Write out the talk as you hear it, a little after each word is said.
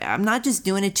I'm not just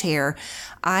doing a chair.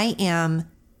 I am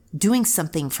doing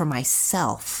something for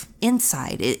myself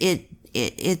inside.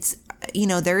 It's,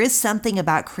 there is something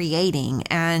about creating,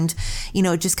 and,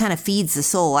 it just kind of feeds the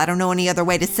soul. I don't know any other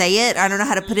way to say it. I don't know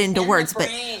how to put it into words, but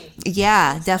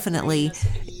yeah, definitely.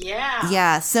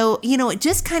 Yeah. So, it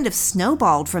just kind of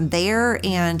snowballed from there.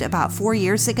 And about 4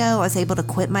 years ago, I was able to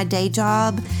quit my day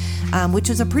job, which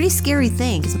was a pretty scary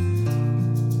thing.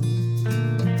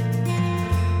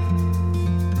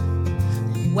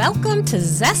 Welcome to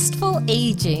Zestful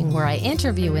Aging, where I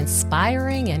interview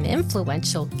inspiring and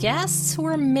influential guests who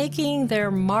are making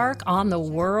their mark on the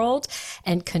world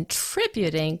and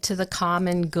contributing to the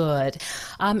common good.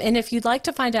 And if you'd like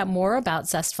to find out more about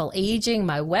Zestful Aging,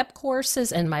 my web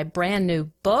courses, and my brand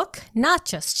new book, Not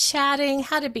Just Chatting,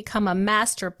 How to Become a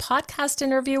Master Podcast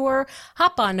Interviewer,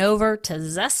 hop on over to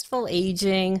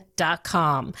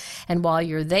zestfulaging.com. And while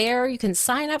you're there, you can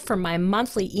sign up for my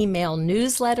monthly email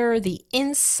newsletter, The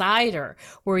Insider,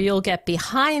 where you'll get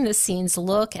behind the scenes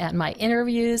look at my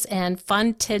interviews and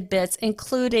fun tidbits,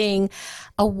 including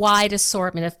a wide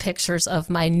assortment of pictures of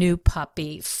my new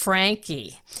puppy,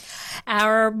 Frankie.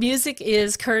 Our music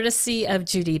is courtesy of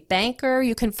Judy Banker.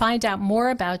 You can find out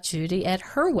more about Judy at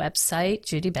her website,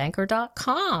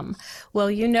 judybanker.com.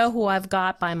 Well, you know who I've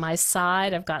got by my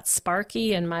side. I've got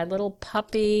Sparky, and my little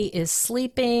puppy is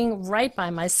sleeping right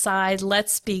by my side.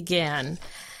 Let's begin.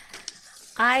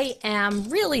 I am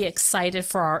really excited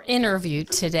for our interview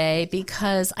today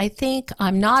because I think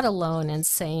I'm not alone in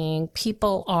saying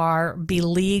people are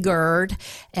beleaguered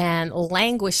and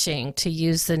languishing, to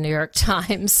use the New York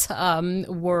Times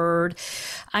word.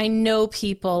 I know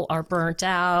people are burnt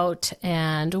out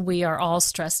and we are all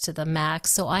stressed to the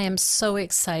max. So I am so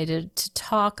excited to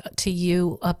talk to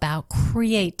you about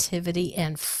creativity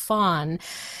and fun.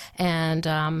 And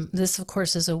this, of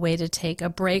course, is a way to take a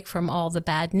break from all the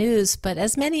bad news. But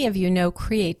as many of you know,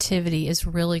 creativity is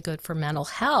really good for mental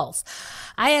health.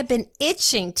 I have been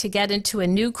itching to get into a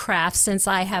new craft since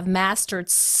I have mastered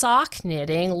sock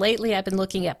knitting. Lately, I've been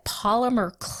looking at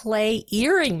polymer clay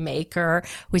earring maker,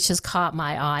 which has caught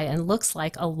my eye and looks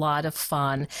like a lot of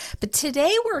fun. But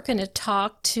today, we're going to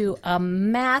talk to a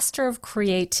master of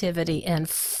creativity and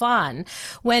fun.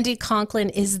 Wendy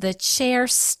Conklin is the chair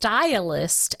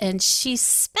stylist, and she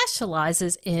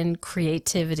specializes in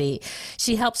creativity.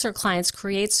 She helps her clients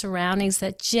create surroundings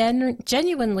that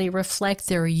genuinely reflect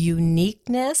their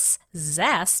uniqueness,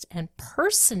 zest, and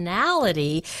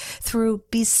personality through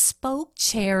bespoke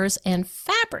chairs and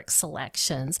fabric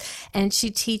selections. And she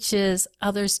teaches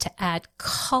others to add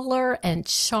color and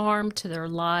charm to their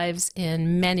lives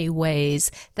in many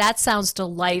ways. That sounds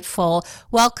delightful.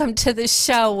 Welcome to the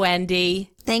show,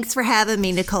 Wendy. Thanks for having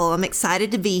me, Nicole. I'm excited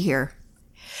to be here.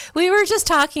 We were just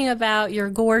talking about your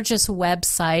gorgeous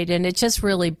website, and it just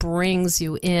really brings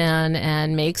you in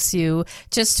and makes you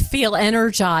just feel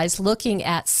energized looking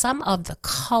at some of the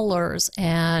colors,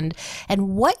 and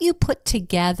what you put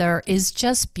together is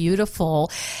just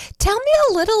beautiful. Tell me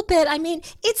a little bit. I mean,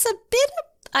 it's a bit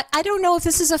of, I don't know if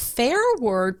this is a fair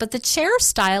word, but the chair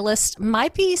stylist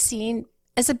might be seen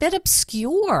as a bit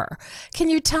obscure. Can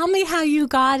you tell me how you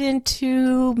got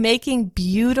into making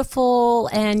beautiful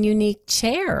and unique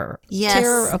chair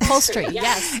upholstery?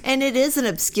 Yes. And it is an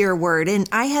obscure word. And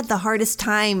I had the hardest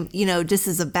time, just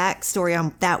as a backstory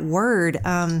on that word,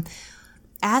 trying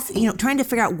to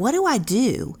figure out, what do I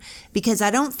do? Because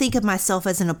I don't think of myself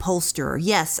as an upholsterer.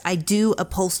 Yes, I do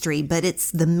upholstery, but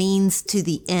it's the means to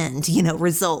the end,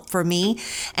 result for me.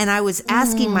 And I was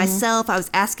asking myself, I was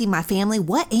asking my family,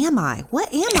 what am I?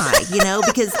 What am I?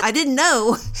 Because I didn't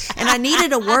know and I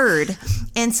needed a word.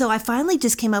 And so I finally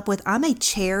just came up with, I'm a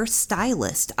chair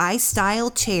stylist. I style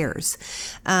chairs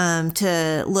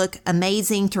to look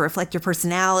amazing, to reflect your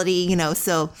personality,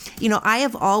 So, I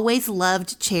have always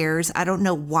loved chairs. I don't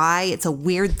know why. It's a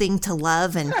weird thing to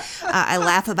love. And I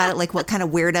laugh about it, like, what kind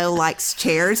of weirdo likes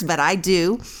chairs? But I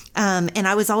do. And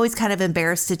I was always kind of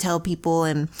embarrassed to tell people.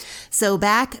 And so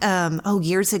back,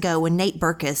 years ago, when Nate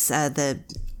Berkus, the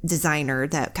designer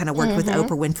that kind of worked with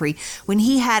Oprah Winfrey, when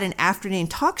he had an afternoon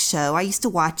talk show, I used to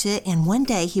watch it. And one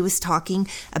day he was talking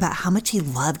about how much he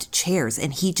loved chairs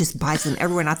and he just buys them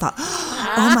everywhere. And I thought,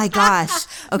 oh my gosh.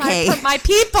 Okay. My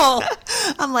people.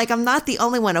 I'm like, I'm not the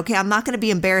only one. Okay. I'm not going to be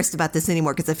embarrassed about this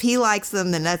anymore, because if he likes them,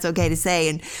 then that's okay to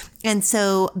say. And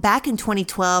so back in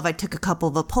 2012, I took a couple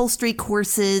of upholstery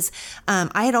courses.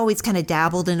 I had always kind of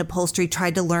dabbled in upholstery,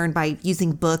 tried to learn by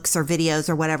using books or videos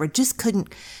or whatever, just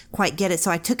couldn't quite get it. So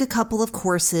I took a couple of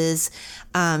courses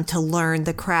to learn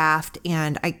the craft.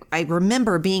 And I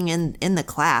remember being in the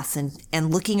class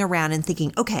and looking around and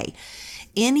thinking, okay,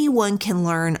 anyone can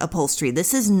learn upholstery.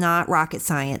 This is not rocket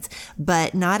science,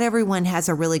 but not everyone has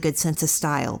a really good sense of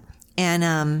style.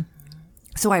 And,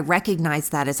 so I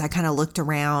recognized that as I kind of looked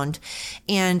around,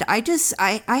 and I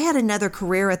had another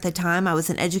career at the time. I was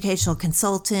an educational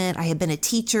consultant. I had been a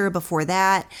teacher before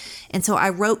that. And so I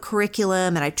wrote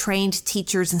curriculum and I trained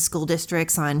teachers in school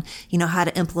districts on, how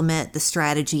to implement the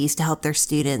strategies to help their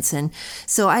students. And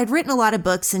so I had written a lot of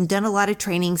books and done a lot of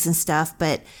trainings and stuff,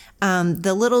 but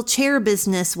the little chair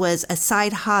business was a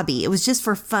side hobby. It was just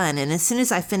for fun. And as soon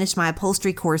as I finished my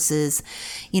upholstery courses,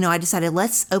 I decided,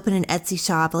 let's open an Etsy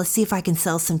shop. Let's see if I can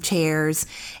sell some chairs.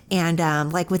 And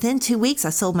within 2 weeks, I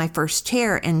sold my first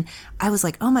chair. And I was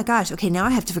like, oh my gosh, okay, now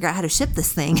I have to figure out how to ship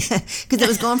this thing. Because it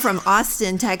was going from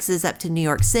Austin, Texas up to New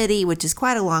York City, which is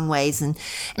quite a long ways. And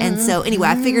so anyway,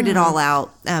 I figured it all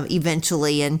out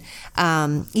eventually. And,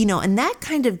 and that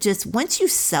kind of just, once you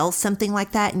sell something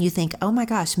like that and you think, oh my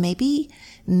gosh, maybe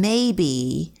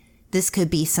this could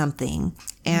be something.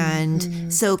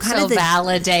 And so kind of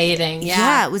validating.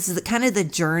 Yeah, it was kind of the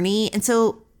journey. And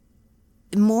so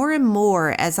more and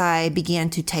more as I began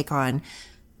to take on,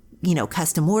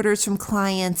 custom orders from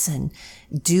clients and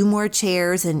do more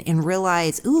chairs and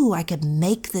realize, ooh, I could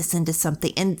make this into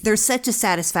something. And there's such a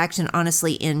satisfaction,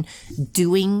 honestly, in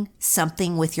doing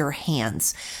something with your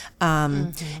hands.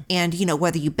 And,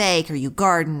 whether you bake or you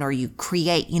garden or you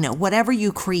create, whatever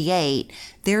you create,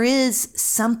 there is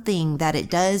something that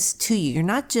it does to you. You're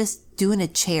not just doing a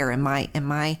chair in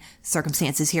my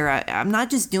circumstances here. I'm not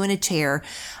just doing a chair.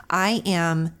 I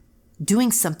am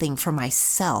doing something for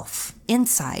myself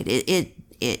inside.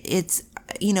 It's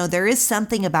there is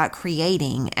something about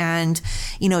creating, and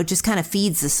it just kind of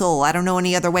feeds the soul. I don't know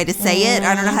any other way to say it.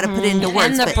 I don't know how to put it into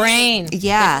words. And the brain.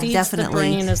 Yeah, it feeds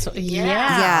definitely. The brain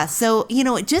yeah. So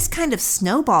it just kind of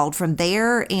snowballed from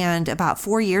there. And about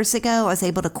 4 years ago, I was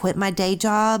able to quit my day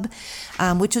job,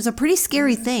 which was a pretty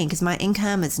scary thing because my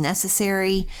income is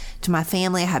necessary to my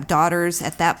family. I have daughters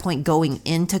at that point going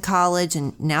into college,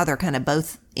 and now they're kind of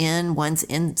both one's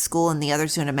in school and the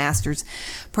other's doing a master's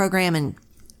program. And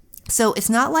so it's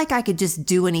not like I could just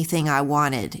do anything I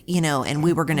wanted, and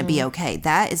we were going to be okay.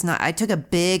 That is not, I took a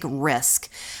big risk,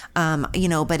 but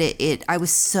I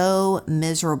was so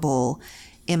miserable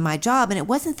in my job. And it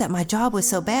wasn't that my job was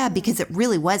so bad, because it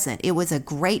really wasn't. It was a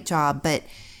great job, but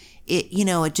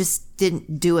it just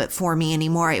didn't do it for me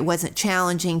anymore. It wasn't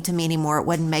challenging to me anymore. It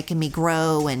wasn't making me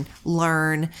grow and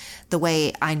learn the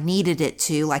way I needed it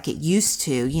to, like it used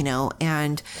to,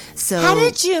 and so. How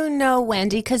did you know,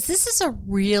 Wendy? Because this is a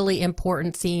really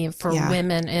important theme for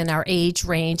women in our age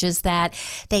range, is that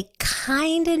they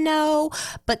kind of know,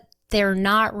 but they're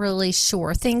not really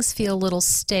sure. Things feel a little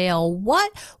stale.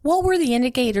 What were the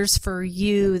indicators for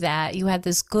you that you had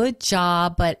this good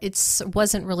job, but it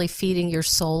wasn't really feeding your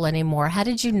soul anymore? How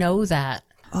did you know that?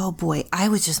 Oh boy, I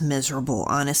was just miserable,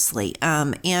 honestly.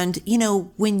 And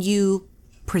when you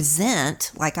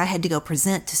present, like I had to go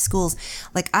present to schools,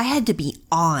 like I had to be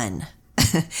on.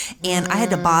 And I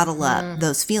had to bottle up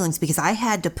those feelings because I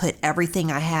had to put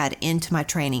everything I had into my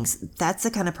trainings. That's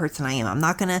the kind of person I am. I'm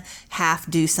not going to half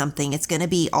do something. It's going to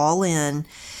be all in.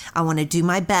 I want to do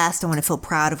my best. I want to feel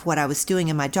proud of what I was doing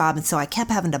in my job. And so I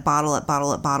kept having to bottle up.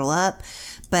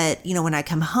 But, when I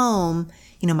come home,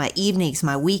 my evenings,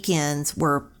 my weekends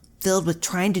were filled with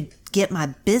trying to get my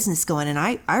business going. And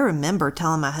I remember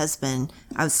telling my husband,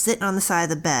 I was sitting on the side of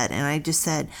the bed and I just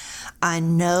said, I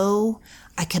know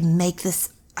I could make this.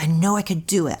 I know I could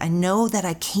do it. I know that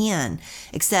I can,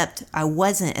 except I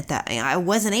wasn't I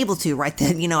wasn't able to right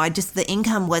then. The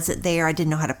income wasn't there. I didn't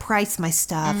know how to price my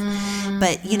stuff.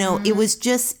 But,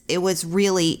 it was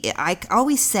really, I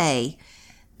always say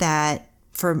that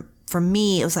for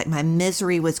me, it was like my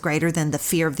misery was greater than the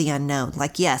fear of the unknown.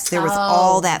 Like, yes, there was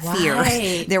all that fear.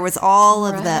 Right. There was all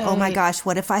of the, oh my gosh,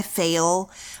 what if I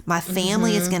fail? My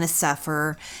family is going to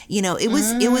suffer. It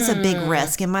was a big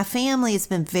risk. And my family has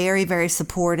been very, very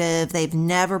supportive. They've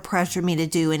never pressured me to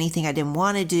do anything I didn't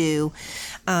want to do.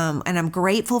 And I'm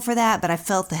grateful for that, but I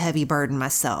felt the heavy burden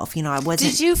myself. I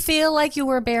wasn't. Did you feel like you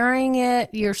were bearing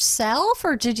it yourself,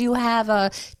 or did you have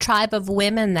a tribe of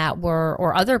women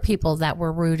or other people that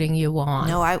were rooting you on?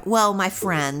 No, my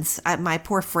friends, my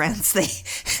poor friends, they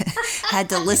had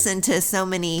to listen to so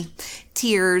many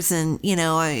tears and,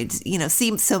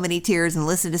 see so many tears and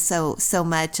listen to so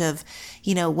much of,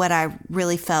 what I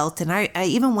really felt. And I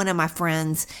even one of my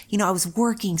friends, I was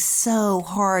working so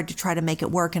hard to try to make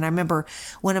it work. And I remember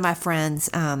one of my friends,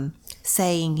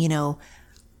 saying,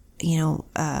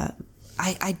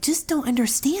 I just don't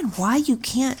understand why you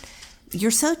can't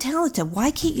you're so talented.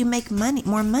 Why can't you make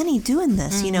more money doing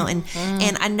this? You know, and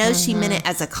I know she meant it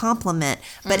as a compliment,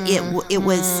 but it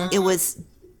was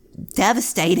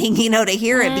devastating, you know, to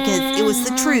hear it, because it was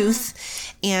the truth.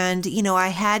 And, you know, I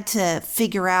had to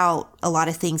figure out a lot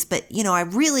of things, but, you know,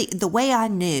 the way I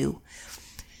knew,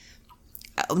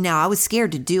 now I was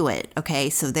scared to do it. Okay.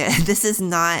 So this is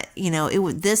not, you know,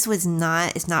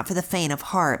 it's not for the faint of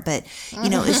heart, but, you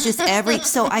know, it's just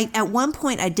so at one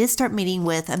point I did start meeting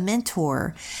with a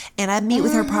mentor, and I'd meet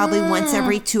with her probably once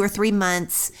every 2 or 3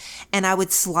 months. And I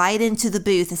would slide into the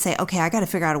booth and say, okay, I got to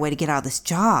figure out a way to get out of this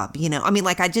job. You know, I mean,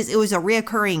 like it was a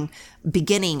reoccurring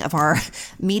beginning of our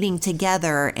meeting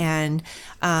together. And,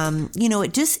 you know,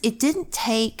 it didn't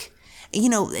take, you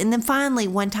know, and then finally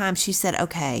one time she said,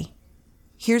 okay,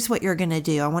 here's what you're going to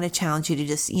do. I want to challenge you to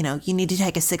just, you know, you need to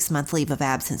take a 6-month leave of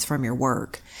absence from your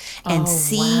work and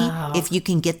see if you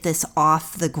can get this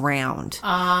off the ground.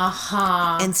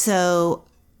 And so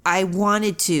I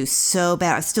wanted to so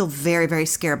bad. I was still very, very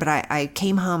scared, but I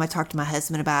came home. I talked to my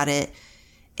husband about it,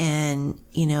 and,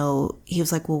 you know, he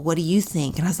was like, well, what do you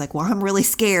think? And I was like, well, I'm really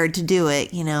scared to do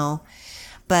it, you know,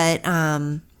 but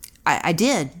I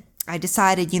did. I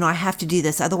decided, you know, I have to do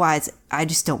this. Otherwise, I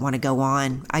just don't want to go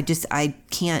on. I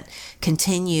can't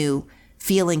continue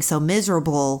feeling so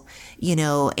miserable, you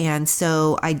know, and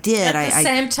so I did. At the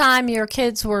same time, your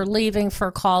kids were leaving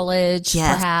for college,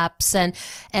 perhaps, and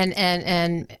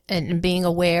being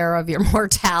aware of your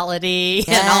mortality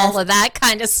and all of that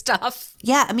kind of stuff.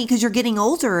 Yeah, I mean, because you're getting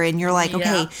older, and you're like,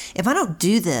 okay, if I don't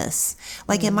do this,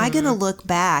 like, am I going to look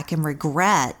back and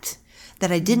regret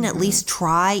that I didn't at least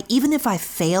try? Even if I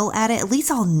fail at it, at least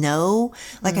I'll know,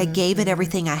 like, I gave it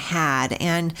everything I had.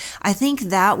 And I think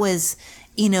that was,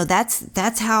 you know,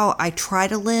 that's how I try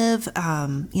to live.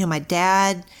 You know, my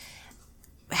dad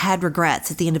had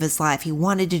regrets at the end of his life. He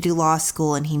wanted to do law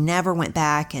school, and he never went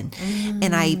back. And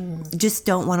I just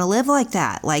don't want to live like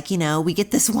that. Like, you know, we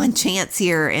get this one chance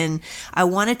here, and I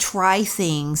want to try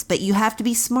things, but you have to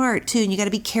be smart too. And you got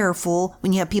to be careful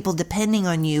when you have people depending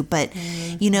on you. But,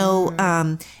 you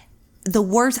know,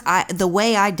 the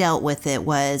way I dealt with it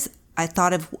was, I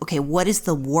thought of, okay, what is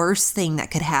the worst thing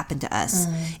that could happen to us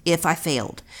if I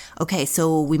failed? Okay,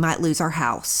 so we might lose our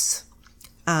house.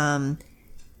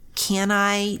 Can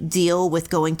I deal with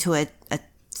going to a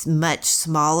much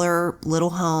smaller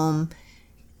little home?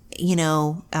 You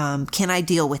know, can I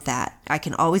deal with that? I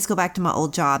can always go back to my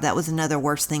old job. That was another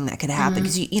worst thing that could happen,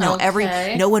 because you know,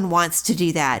 no one wants to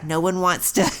do that. No one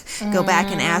wants to go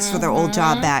back and ask for their old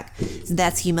job back.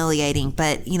 That's humiliating.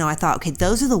 But, you know, I thought, okay,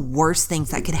 those are the worst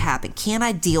things that could happen. Can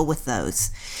I deal with those?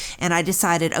 And I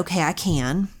decided, okay, I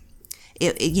can.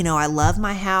 You know, I love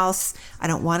my house. I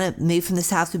don't want to move from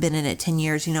this house. We've been in it 10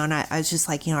 years, you know, and I was just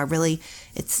like, you know,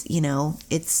 it's, you know,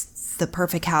 it's the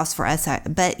perfect house for us.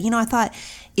 But, you know, I thought,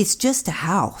 it's just a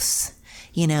house,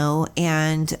 you know,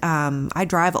 and I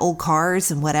drive old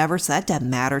cars and whatever, so that doesn't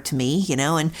matter to me, you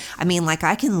know. And I mean, like,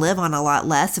 I can live on a lot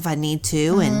less if I need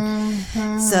to.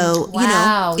 And so, you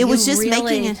know, it was just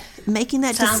really making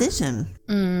that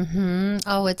decision.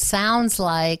 Oh, it sounds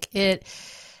like it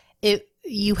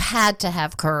you had to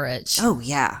have courage. Oh,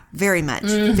 yeah, very much,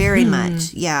 very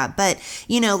much. Yeah. But,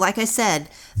 you know, like I said,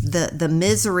 the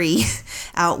misery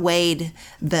outweighed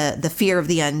the fear of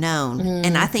the unknown.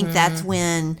 And I think that's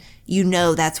when, you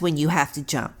know, that's when you have to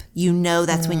jump. You know,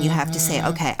 that's when you have to say,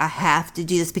 okay, I have to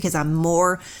do this, because I'm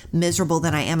more miserable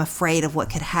than I am afraid of what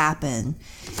could happen,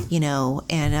 you know.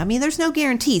 And I mean, there's no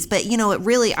guarantees, but, you know,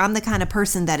 I'm the kind of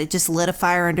person that it just lit a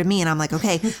fire under me, and I'm like,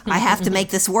 okay, I have to make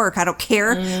this work. I don't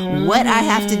care what I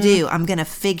have to do. I'm going to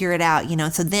figure it out, you know.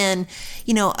 So then,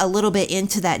 you know, a little bit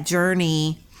into that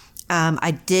journey,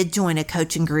 I did join a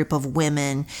coaching group of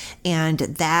women, and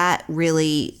that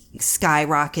really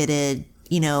skyrocketed,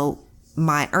 you know,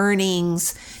 my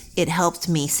earnings. It helped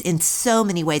me in so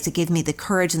many ways. It gave me the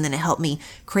courage, and then it helped me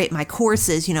create my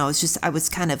courses. You know, I was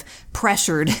kind of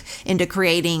pressured into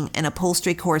creating an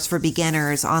upholstery course for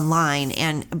beginners online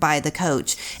and by the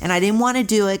coach. And I didn't want to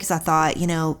do it because I thought, you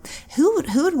know, who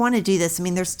would want to do this? I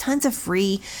mean, there's tons of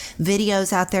free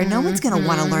videos out there. No one's going to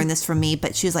want to learn this from me.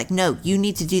 But she was like, no, you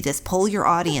need to do this. Poll your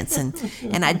audience.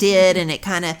 And I did, and it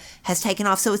kind of has taken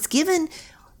off. So it's given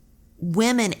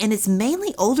women, and it's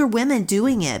mainly older women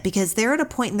doing it, because they're at a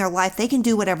point in their life they can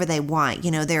do whatever they want. You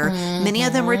know, many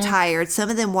of them retired. Some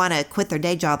of them want to quit their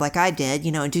day job like I did,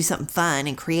 you know, and do something fun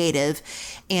and creative,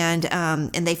 and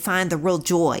they find the real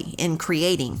joy in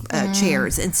creating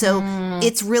chairs. And so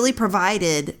it's really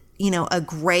provided, you know, a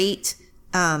great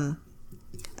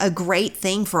a great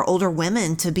thing for older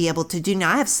women to be able to do.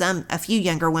 Now, I have a few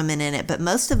younger women in it, but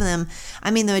most of them,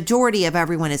 I mean, the majority of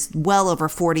everyone is well over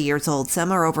 40 years old.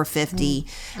 Some are over 50.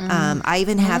 I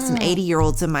even have some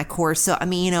 80-year-olds in my course. So, I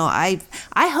mean, I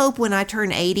hope when I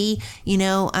turn 80,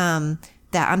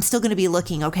 that I'm still going to be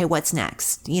looking, okay, what's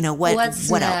next? What What's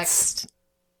next? Else?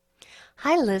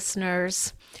 Hi,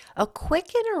 listeners. A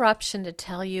quick interruption to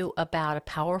tell you about a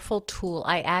powerful tool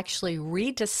I actually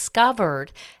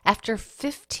rediscovered after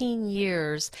 15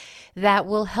 years that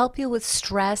will help you with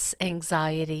stress,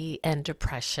 anxiety, and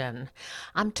depression.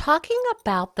 I'm talking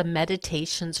about the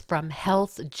meditations from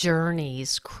Health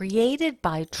Journeys created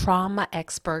by trauma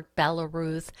expert Bella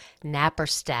Ruth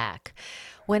Naparstak.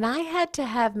 When I had to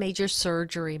have major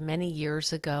surgery many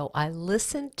years ago, I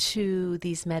listened to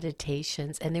these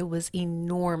meditations and it was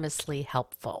enormously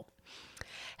helpful.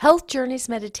 Health Journeys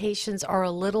meditations are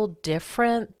a little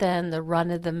different than the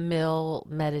run-of-the-mill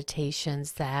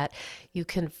meditations that you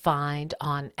can find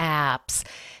on apps.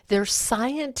 They're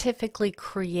scientifically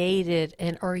created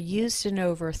and are used in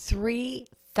over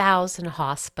 3,000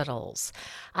 hospitals.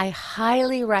 I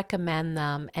highly recommend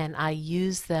them and I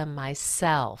use them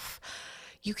myself.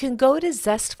 You can go to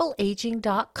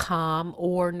zestfulaging.com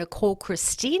or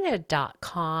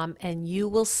NicoleChristina.com and you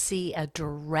will see a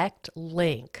direct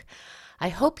link. I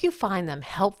hope you find them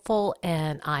helpful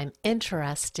and I'm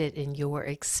interested in your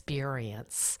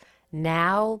experience.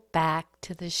 Now back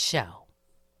to the show.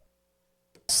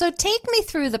 So take me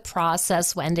through the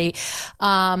process, Wendy.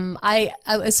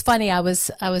 It's funny. I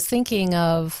was thinking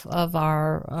of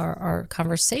our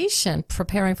conversation,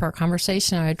 preparing for our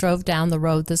conversation. I drove down the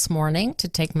road this morning to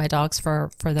take my dogs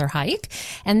for their hike,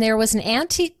 and there was an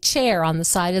antique chair on the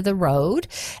side of the road,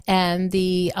 and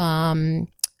I'm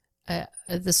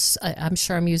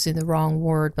sure I'm using the wrong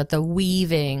word, but the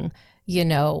weaving,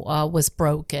 was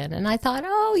broken. And I thought,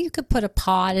 you could put a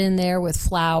pot in there with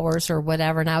flowers or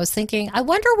whatever. And I was thinking, I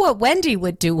wonder what Wendy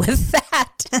would do with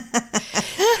that.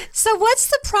 So what's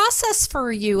the process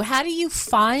for you? How do you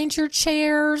find your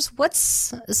chairs?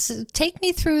 Take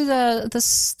me through the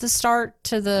start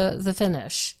to the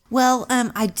finish. Well,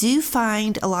 I do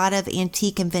find a lot of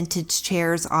antique and vintage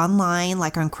chairs online,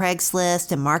 like on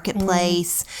Craigslist and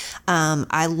Marketplace.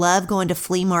 I love going to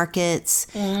flea markets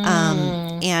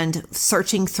and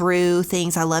searching through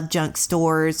things. I love junk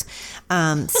stores.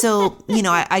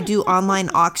 I do online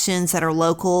auctions that are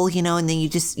local, and then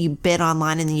you bid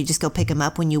online and then you just go pick them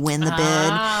up when you win the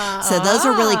bid. So those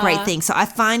are really great things. So I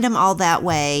find them all that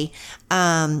way.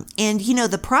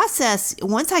 The process,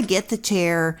 once I get the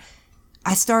chair,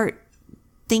 I start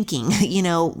thinking,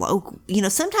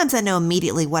 sometimes I know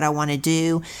immediately what I want to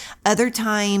do. Other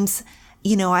times,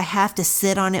 I have to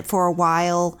sit on it for a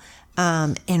while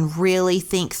and really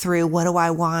think through, what do I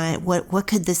want? What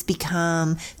could this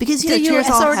become? Because, chairs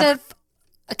all sort of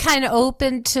kind of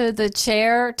open to the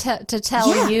chair to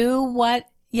tell you what,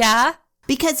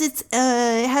 Because it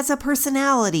has a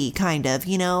personality, kind of,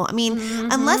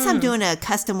 unless I'm doing a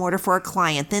custom order for a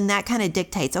client, then that kind of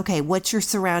dictates, okay, what's your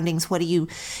surroundings? What do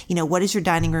what is your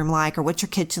dining room like, or what's your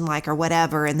kitchen like, or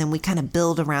whatever? And then we kind of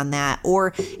build around that.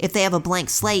 Or if they have a blank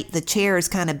slate, the chairs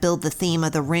kind of build the theme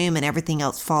of the room and everything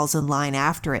else falls in line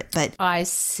after it. But I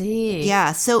see.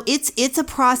 Yeah. So it's a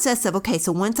process of, okay,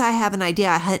 so once I have an idea,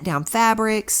 I hunt down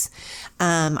fabrics.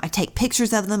 I take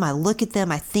pictures of them. I look at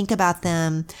them. I think about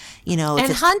them.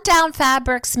 And hunt down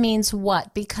fabrics means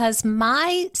what? Because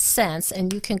my sense,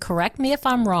 and you can correct me if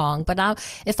I'm wrong, but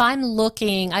if I'm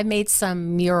looking, I made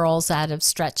some murals out of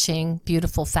stretching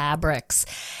beautiful fabrics.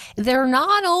 They're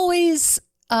not always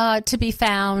to be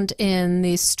found in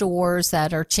these stores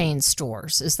that are chain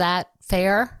stores. Is that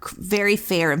fair? Very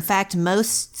fair. In fact,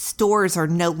 most stores are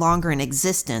no longer in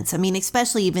existence. I mean,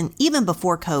 especially even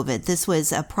before COVID, this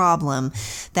was a problem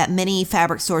that many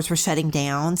fabric stores were shutting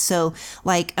down. So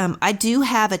I do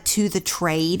have a To The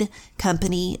Trade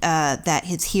company that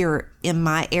is here in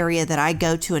my area that I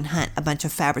go to and hunt a bunch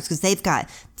of fabrics, because they've got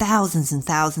thousands and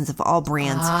thousands of all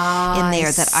brands in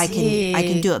there that I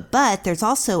can do it. But there's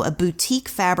also a boutique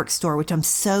fabric store, which I'm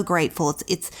so grateful.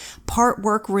 It's part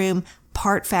workroom,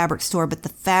 part fabric store, but the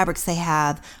fabrics they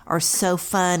have are so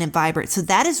fun and vibrant. So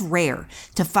that is rare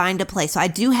to find a place. So I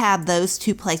do have those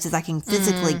two places I can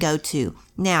physically go to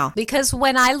now. Because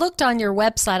when I looked on your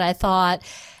website, I thought,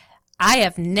 I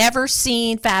have never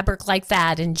seen fabric like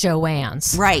that in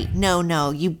Joann's. Right.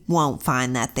 No, you won't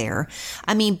find that there.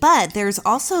 I mean, but there's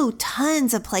also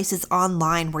tons of places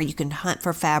online where you can hunt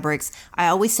for fabrics. I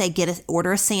always say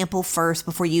order a sample first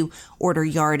before you order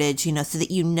yardage, so that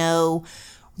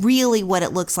really what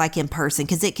it looks like in person,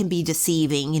 because it can be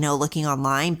deceiving, looking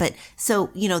online. But so,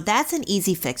 that's an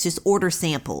easy fix. Just order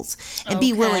samples and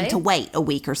be willing to wait a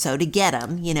week or so to get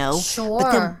them, Sure.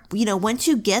 But then, once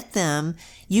you get them,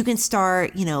 you can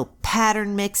start,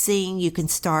 pattern mixing. You can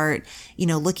start,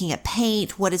 looking at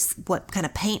paint. What kind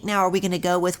of paint now are we going to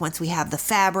go with once we have the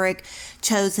fabric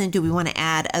chosen? Do we want to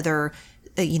add other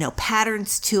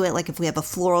patterns to it? Like if we have a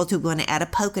floral, do we want to add a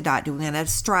polka dot? Do we want to add a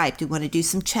stripe? Do we want to do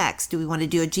some checks? Do we want to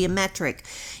do a geometric?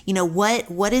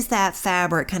 What is that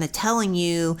fabric kind of telling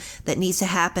you that needs to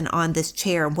happen on this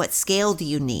chair? And what scale do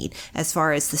you need as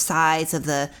far as the size of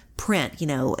the print?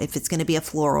 If it's going to be a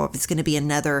floral, if it's going to be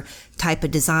another type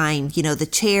of design, the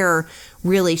chair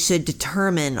really should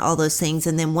determine all those things.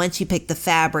 And then once you pick the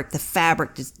fabric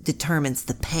determines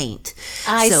the paint.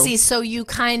 I see. So you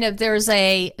kind of, there's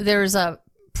a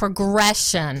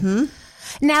progression.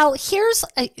 Mm-hmm. Now here's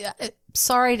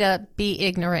sorry to be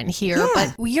ignorant here,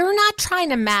 but you're not trying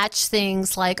to match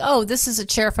things like, oh, this is a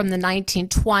chair from the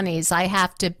 1920s. I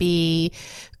have to be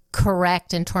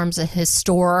correct in terms of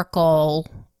historical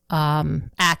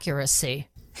accuracy.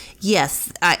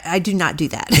 Yes, I do not do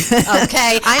that.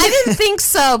 Okay. I didn't think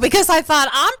so, because I thought,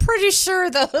 I'm pretty sure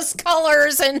those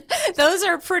colors and those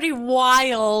are pretty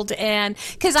wild. And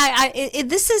because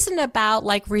this isn't about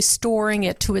like restoring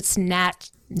it to its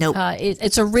Nope.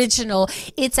 It's original.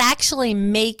 It's actually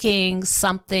making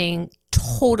something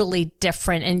totally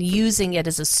different and using it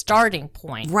as a starting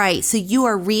point. Right. So you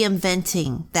are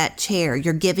reinventing that chair.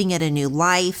 You're giving it a new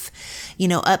life.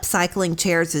 Upcycling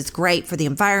chairs is great for the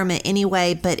environment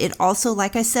anyway, but it also,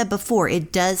 like I said before,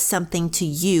 it does something to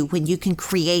you when you can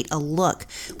create a look,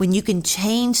 when you can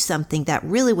change something that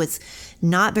really was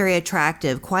not very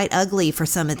attractive, quite ugly for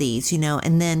some of these,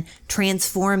 and then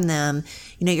transform them.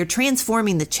 You're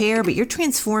transforming the chair, but you're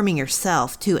transforming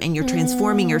yourself too, and you're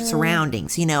transforming your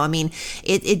surroundings.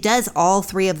 It does all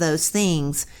three of those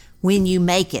things when you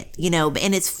make it,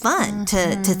 and it's fun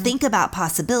to think about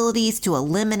possibilities, to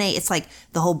eliminate. It's like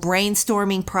the whole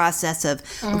brainstorming process of,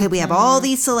 okay, we have all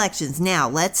these selections. Now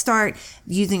let's start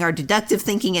using our deductive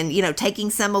thinking and, taking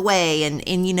some away and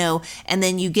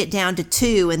then you get down to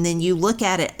 2 and then you look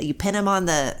at it, you pin them on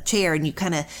the chair and you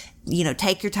kind of,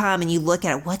 take your time and you look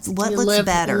at it. What looks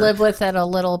better? Live with it a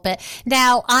little bit.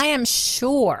 Now, I am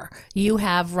sure you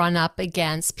have run up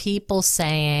against people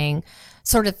saying,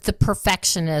 sort of the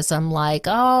perfectionism, like,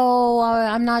 oh,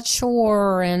 I'm not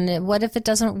sure, and what if it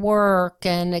doesn't work,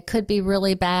 and it could be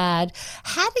really bad.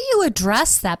 How do you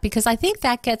address that? Because I think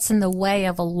that gets in the way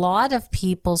of a lot of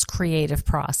people's creative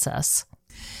process.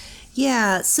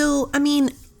 Yeah, so,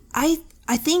 I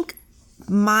think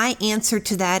my answer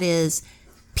to that is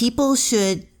people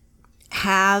should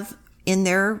have in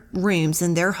their rooms,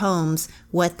 in their homes,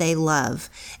 what they love.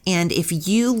 And if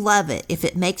you love it, if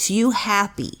it makes you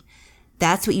happy,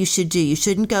 that's what you should do. You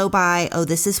shouldn't go by, oh,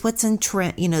 this is what's in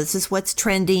trend, this is what's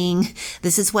trending.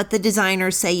 This is what the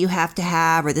designers say you have to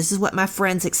have, or this is what my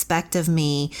friends expect of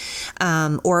me.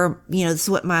 Or, this is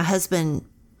what my husband,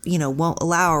 won't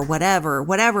allow, or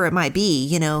whatever it might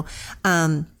be,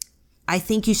 I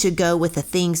think you should go with the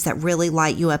things that really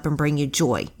light you up and bring you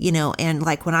joy, and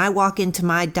like when I walk into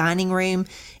my dining room,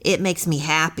 it makes me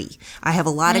happy. I have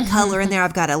a lot of color in there.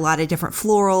 I've got a lot of different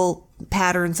floral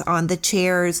patterns on the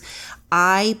chairs.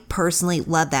 I personally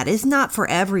love that. It's not for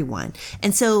everyone.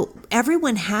 And so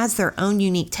everyone has their own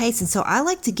unique taste. And so I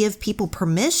like to give people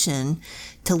permission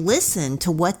to listen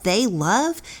to what they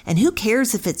love, and who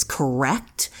cares if it's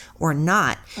correct or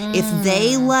not. If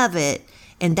they love it,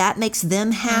 and that makes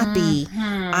them happy,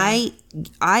 I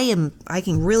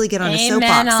can really get on a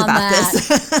soapbox about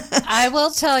this. I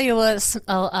will tell you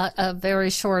a very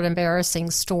short,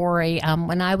 embarrassing story.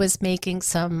 When I was making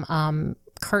some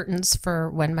curtains for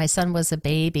when my son was a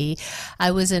baby, I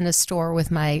was in a store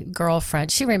with my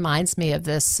girlfriend. She reminds me of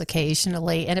this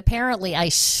occasionally, and apparently I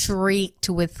shrieked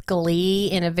with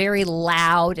glee in a very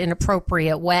loud,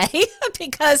 inappropriate way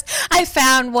because I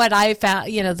found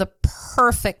the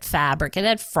perfect fabric. It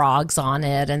had frogs on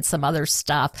it and some other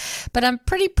stuff, but I'm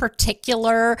pretty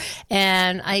particular,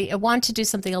 and I wanted to do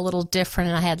something a little different,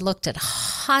 and I had looked at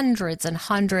hundreds and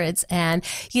hundreds, and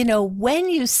when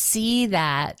you see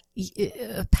that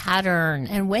pattern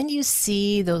and when you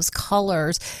see those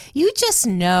colors, you just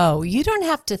know. You don't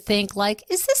have to think like,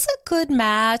 is this a good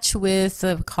match with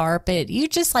the carpet? You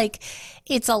just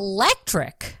it's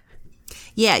electric.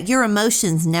 Yeah, your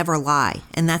emotions never lie,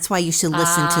 and that's why you should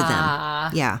listen to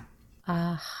them. Yeah.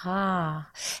 Aha.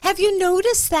 Have you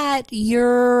noticed that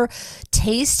your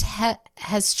taste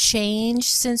has changed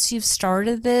since you've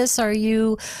started this? Are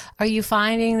you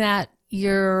finding that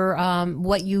your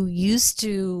what you used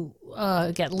to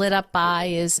get lit up by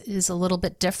is a little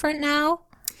bit different now?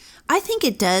 I think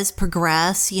it does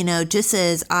progress, just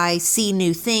as I see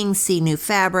new things, see new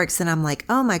fabrics, and I'm like,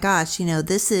 oh my gosh,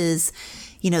 this is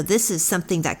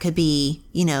something that could be,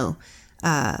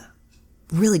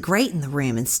 really great in the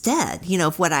room instead,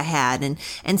 of what I had.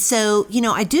 And so,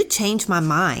 I do change my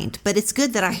mind, but it's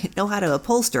good that I know how to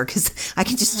upholster because I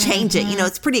can just change it.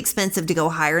 It's pretty expensive to go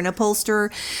hire an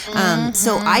upholsterer.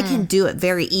 So I can do it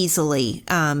very easily.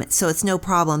 So it's no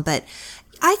problem. But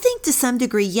I think to some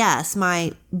degree, yes,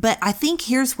 but I think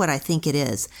here's what I think it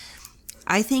is.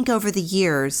 I think over the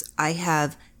years, I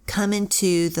have come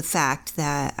into the fact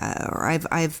that, or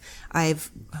I've, I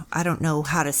don't know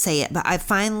how to say it, but I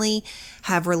finally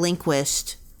have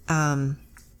relinquished, going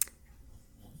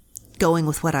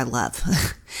with what I love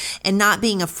and not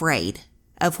being afraid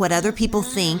of what other people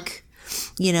think.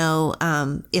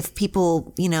 If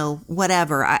people,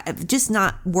 whatever, just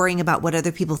not worrying about what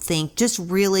other people think, just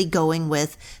really going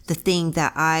with the thing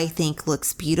that I think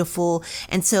looks beautiful.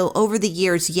 And so over the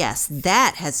years, yes,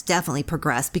 that has definitely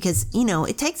progressed because,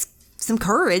 it takes some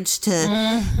courage to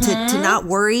not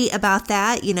worry about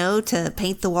that, to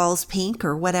paint the walls pink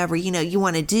or whatever, you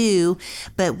want to do.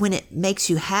 But when it makes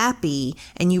you happy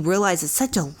and you realize it's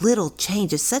such a little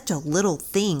change, it's such a little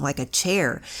thing like a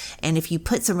chair. And if you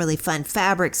put some really fun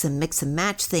fabrics and mix and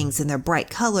match things and they're bright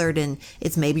colored and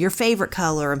it's maybe your favorite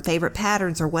color and favorite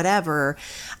patterns or whatever,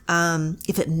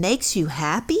 if it makes you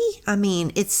happy,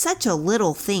 it's such a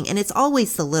little thing. And it's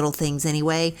always the little things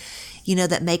anyway,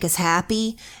 that make us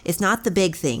happy. It's not the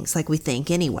big things like we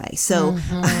think anyway. So,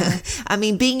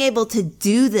 being able to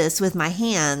do this with my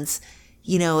hands,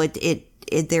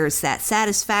 there's that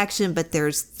satisfaction, but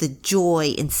there's the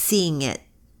joy in seeing it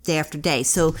day after day.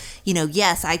 So,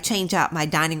 yes, I change out my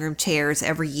dining room chairs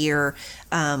every year,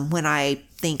 when I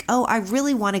think, oh, I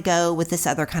really want to go with this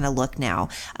other kind of look now.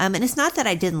 And it's not that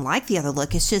I didn't like the other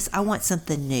look. It's just, I want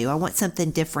something new. I want something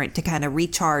different to kind of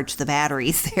recharge the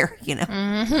batteries there,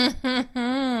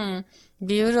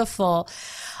 Beautiful.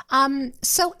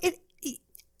 So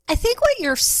I think what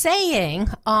you're saying,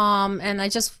 and I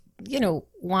just,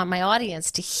 want my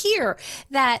audience to hear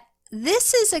that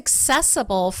this is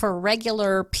accessible for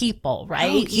regular people, right?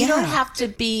 Oh, yeah. You don't have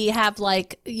to have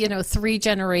 3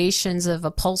 generations of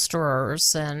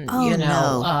upholsterers and,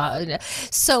 No.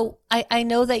 So I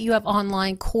know that you have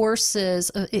online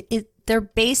courses. They're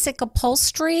basic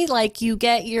upholstery, like you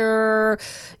get your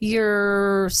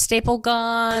staple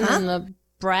gun and the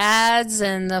brads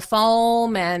and the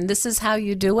foam, and this is how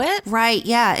you do it? Right,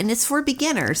 yeah, and it's for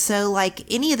beginners. So like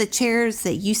any of the chairs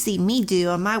that you see me do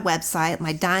on my website,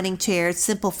 my dining chairs,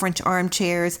 simple French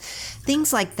armchairs,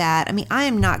 things like that. I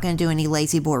am not going to do any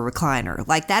lazy boy recliner.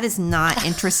 Like that does not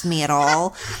interest me at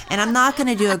all. And I'm not going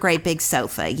to do a great big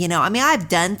sofa. I've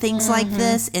done things like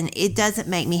this and it doesn't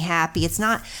make me happy. It's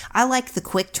not, I like the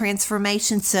quick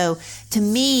transformation. So to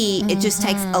me, it just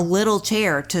takes a little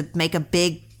chair to make a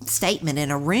big statement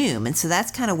in a room. And so that's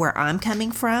kind of where I'm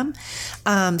coming from.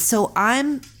 So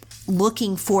I'm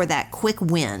looking for that quick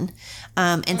win.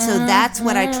 And so that's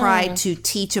what I try to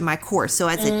teach in my course. So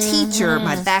as a teacher,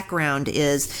 my background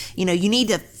is, you need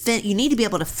to be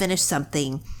able to finish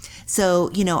something. So,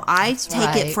 I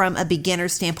take it from a beginner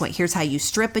standpoint. Here's how you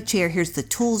strip a chair. Here's the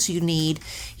tools you need.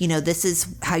 This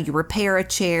is how you repair a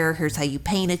chair. Here's how you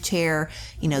paint a chair.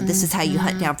 This is how you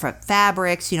hunt down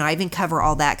fabrics. I even cover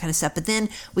all that kind of stuff. But then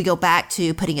we go back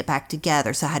to putting it back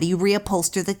together. So how do you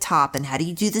reupholster the top and how do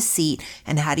you do the seat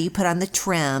and how do you put on the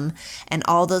trim and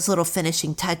all those little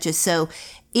finishing touches. So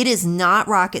it is not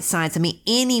rocket science.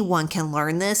 Anyone can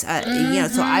learn this. So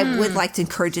I would like to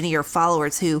encourage any of your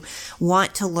followers who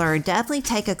want to learn, definitely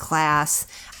take a class.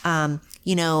 I'm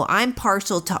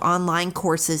partial to online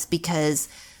courses because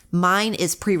mine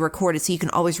is pre-recorded, so you can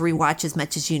always rewatch as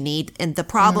much as you need. And the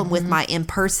problem with my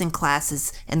in-person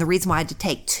classes, and the reason why I had to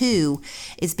take 2,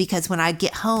 is because when I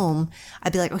get home,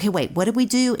 I'd be like, okay, wait, what did we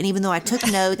do? And even though I took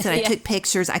notes and I took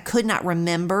pictures, I could not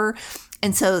remember.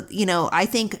 And so, I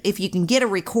think if you can get a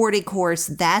recorded course,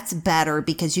 that's better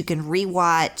because you can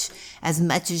rewatch as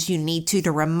much as you need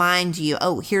to remind you,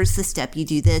 oh, here's the step. You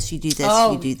do this, you do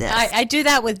this, you do this. I do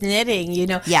that with knitting,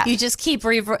 Yeah. You just keep,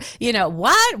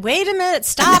 what? Wait a minute,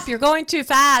 stop. You're going too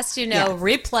fast,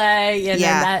 replay.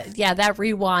 And that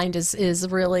rewind is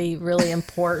really, really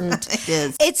important. It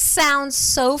is. It sounds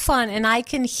so fun. And I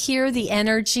can hear the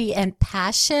energy and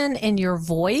passion in your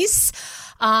voice.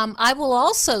 I will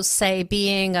also say,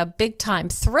 being a big time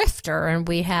thrifter, and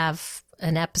we have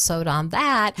an episode on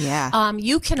that. Yeah.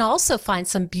 You can also find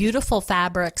some beautiful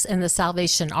fabrics in the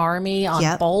Salvation Army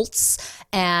on bolts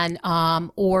and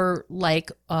or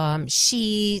like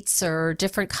sheets or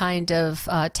different kind of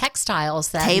textiles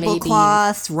that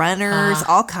tablecloths, runners,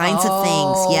 all kinds of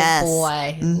things. Yes. Oh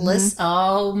boy. Listen,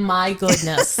 oh my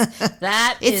goodness.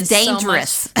 That it's is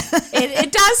dangerous. So much,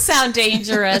 it does sound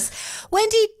dangerous.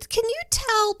 Wendy, can you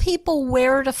tell people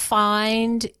where to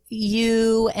find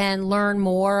you and learn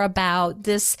more about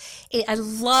this? I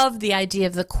love the idea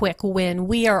of the quick win.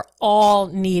 We are all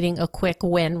needing a quick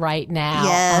win right now.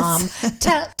 Yes.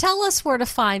 Tell us where to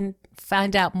find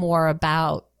out more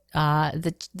about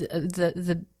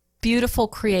the beautiful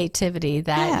creativity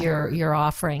that you're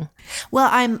offering.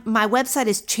 Well, my website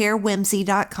is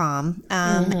chairwhimsy.com,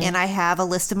 and I have a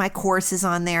list of my courses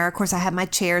on there. Of course, I have my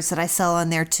chairs that I sell on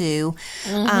there too,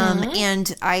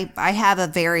 and I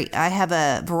have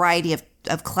a variety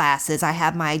of classes. I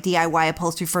have my DIY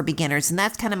upholstery for beginners, and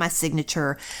that's kind of my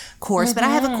signature course. But I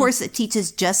have a course that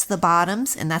teaches just the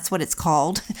bottoms, and that's what it's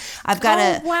called. I've got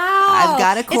a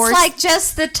course. It's like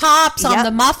just the tops on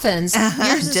the muffins.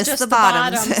 Yours is just the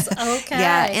bottoms. Okay.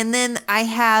 Yeah, and then I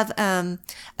have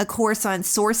a course on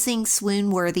sourcing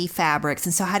swoon-worthy fabrics.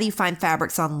 And so how do you find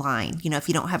fabrics online? You know, if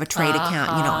you don't have a trade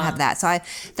account, you don't have that. So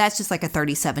that's just like a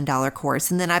 $37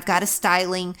 course. And then I've got a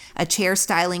chair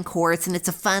styling course, and it's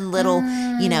a fun little,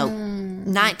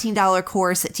 $19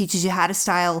 course that teaches you how to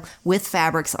style with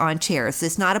fabrics on chairs.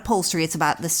 It's not upholstery. It's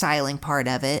about the styling part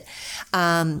of it.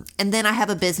 And then I have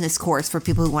a business course for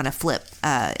people who want to flip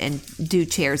and do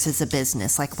chairs as a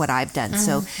business, like what I've done.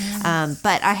 So,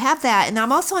 but I have that. And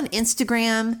I'm also on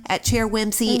Instagram at Chair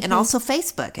Whimsy and also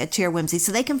Facebook at Chair Whimsy.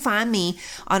 So they can find me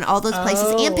on all those places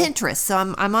and Pinterest. So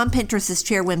I'm on Pinterest as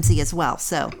Chair Whimsy as well.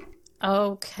 So.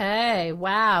 Okay.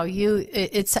 Wow.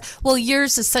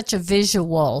 Yours is such a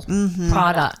visual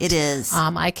product. It is.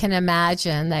 I can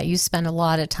imagine that you spend a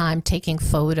lot of time taking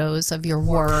photos of your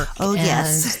work. Oh,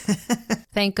 yes.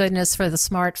 Thank goodness for the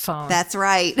smartphone. That's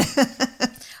right.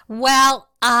 Well,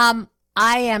 I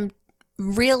am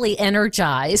really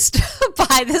energized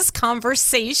by this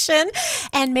conversation,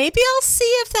 and maybe I'll see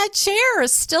if that chair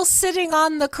is still sitting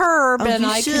on the curb and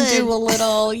I can do a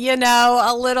little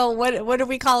what do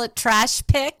we call it, trash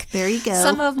pick. There you go.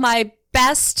 Some of my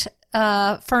best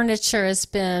furniture has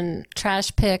been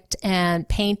trash picked and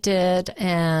painted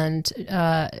and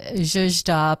zhuzhed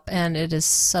up, and it is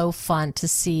so fun to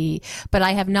see. But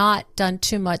I have not done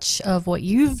too much of what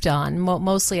you've done.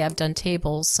 Mostly I've done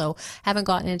tables, so haven't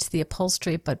gotten into the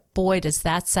upholstery, but boy, does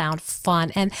that sound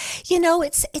fun. And,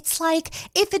 it's like,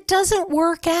 if it doesn't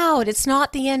work out, it's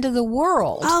not the end of the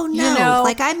world. Oh, no.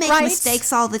 Like, I make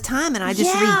mistakes all the time, and I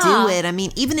just redo it. I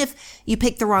mean, even if you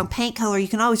pick the wrong paint color, you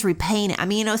can always repaint it. I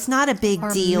mean, it's not a big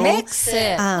deal. Mix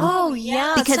it.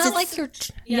 Because it's not like you're.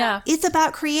 It's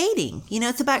about creating.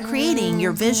 It's about creating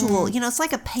your visual. It's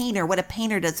like a painter. What a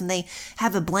painter does when they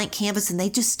have a blank canvas and they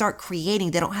just start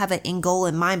creating. They don't have an end goal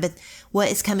in mind, but what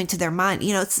is coming to their mind.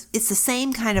 It's the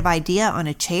same kind of idea on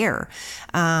a chair.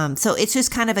 So it's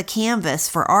just kind of a canvas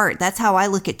for art. That's how I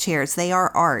look at chairs. They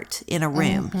are art in a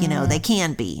room. They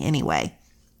can be anyway.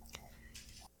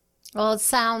 Well, it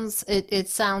sounds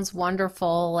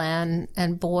wonderful,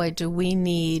 and boy, do we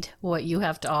need what you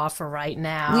have to offer right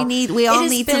now. We all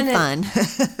need some fun.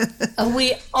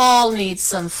 We all need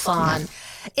some fun.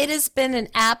 It has been an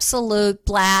absolute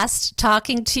blast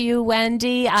talking to you,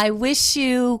 Wendy. I wish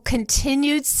you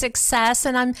continued success,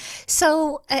 and I'm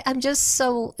just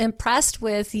so impressed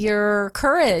with your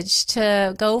courage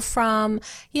to go from,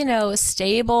 a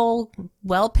stable,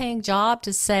 well-paying job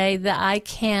to say that I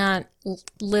can't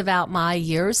live out my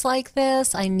years like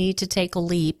this. I need to take a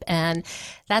leap, and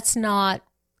that's not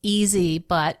easy,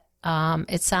 but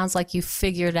it sounds like you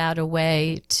figured out a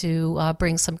way to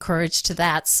bring some courage to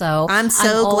that. So I'm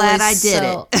glad I did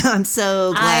it. I'm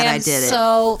so glad I did it.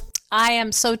 I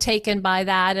am so taken by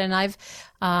that, and I've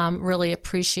really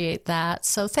appreciate that.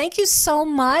 So thank you so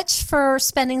much for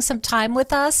spending some time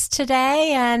with us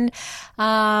today, and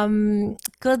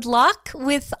good luck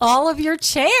with all of your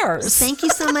chairs. Thank you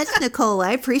so much, Nicole.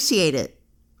 I appreciate it.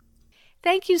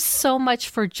 Thank you so much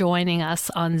for joining us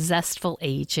on Zestful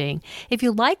Aging. If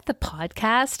you like the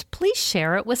podcast, please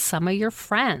share it with some of your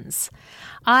friends.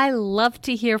 I love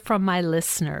to hear from my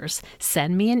listeners.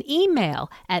 Send me an email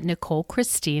at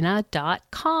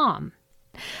NicoleChristina.com.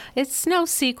 It's no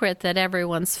secret that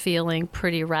everyone's feeling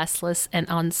pretty restless and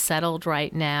unsettled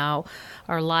right now.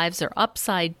 Our lives are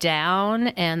upside down,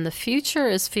 and the future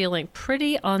is feeling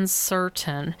pretty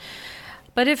uncertain.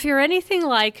 But if you're anything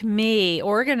like me,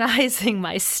 organizing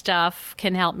my stuff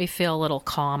can help me feel a little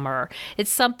calmer.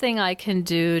 It's something I can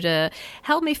do to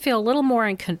help me feel a little more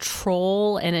in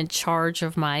control and in charge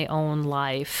of my own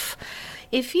life.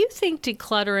 If you think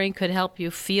decluttering could help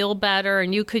you feel better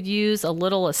and you could use a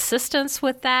little assistance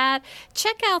with that,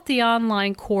 check out the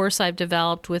online course I've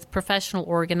developed with professional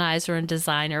organizer and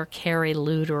designer Carrie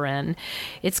Luderin.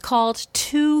 It's called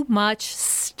Too Much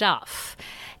Stuff.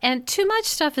 And Too Much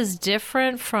Stuff is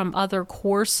different from other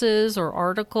courses or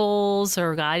articles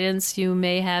or guidance you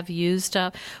may have used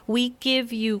up. We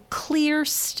give you clear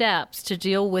steps to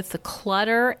deal with the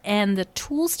clutter and the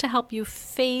tools to help you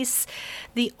face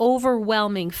the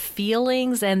overwhelming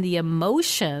feelings and the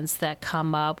emotions that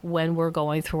come up when we're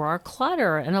going through our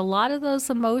clutter. And a lot of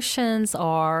those emotions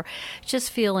are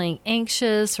just feeling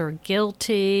anxious or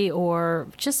guilty or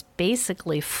just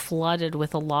basically flooded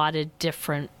with a lot of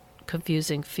different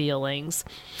confusing feelings.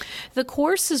 The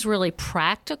course is really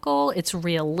practical. It's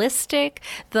realistic.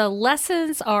 The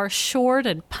lessons are short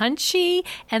and punchy,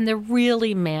 and they're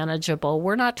really manageable.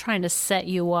 We're not trying to set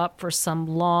you up for some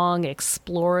long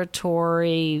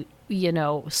exploratory,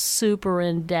 super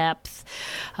in-depth,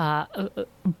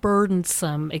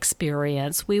 burdensome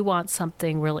experience. We want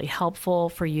something really helpful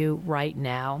for you right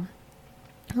now.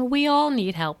 We all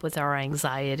need help with our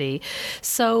anxiety.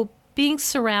 So being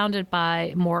surrounded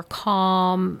by more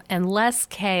calm and less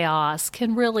chaos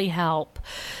can really help.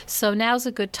 So now's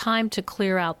a good time to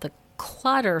clear out the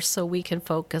clutter so we can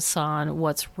focus on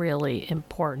what's really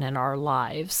important in our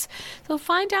lives. So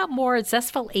find out more at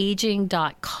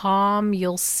zestfulaging.com.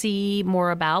 You'll see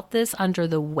more about this under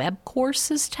the web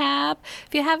courses tab.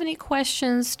 If you have any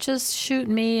questions, just shoot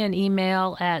me an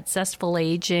email at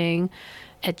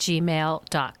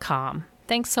zestfulaging@gmail.com.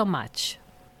 Thanks so much.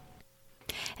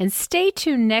 And stay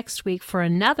tuned next week for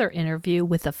another interview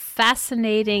with a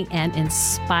fascinating and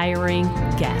inspiring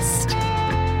guest.